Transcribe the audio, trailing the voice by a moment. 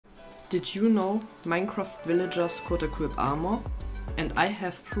Did you know Minecraft villagers could equip armor? And I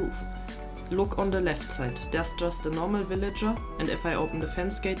have proof. Look on the left side, there's just a normal villager, and if I open the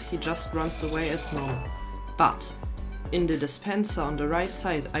fence gate he just runs away as normal. But in the dispenser on the right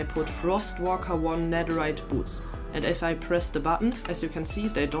side I put Frostwalker 1 netherite boots, and if I press the button, as you can see,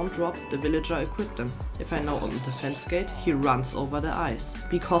 they don't drop, the villager equipped them. If I now open the fence gate, he runs over the ice,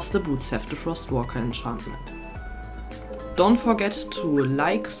 because the boots have the Frostwalker enchantment. Don't forget to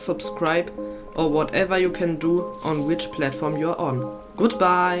like, subscribe, or whatever you can do on which platform you're on.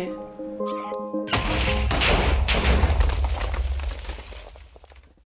 Goodbye!